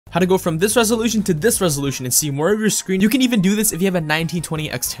how to go from this resolution to this resolution and see more of your screen. You can even do this if you have a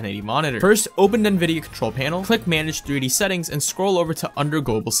 1920x1080 monitor. First, open the NVIDIA control panel, click manage 3D settings, and scroll over to under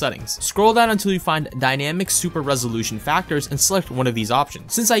global settings. Scroll down until you find dynamic super resolution factors and select one of these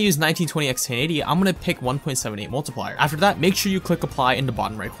options. Since I use 1920x1080, I'm gonna pick 1.78 multiplier. After that, make sure you click apply in the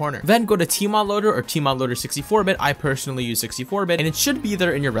bottom right corner. Then go to Tmodloader or Tmodloader 64-bit. I personally use 64-bit, and it should be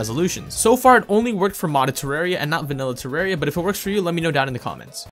there in your resolutions. So far, it only worked for modded Terraria and not vanilla Terraria, but if it works for you, let me know down in the comments.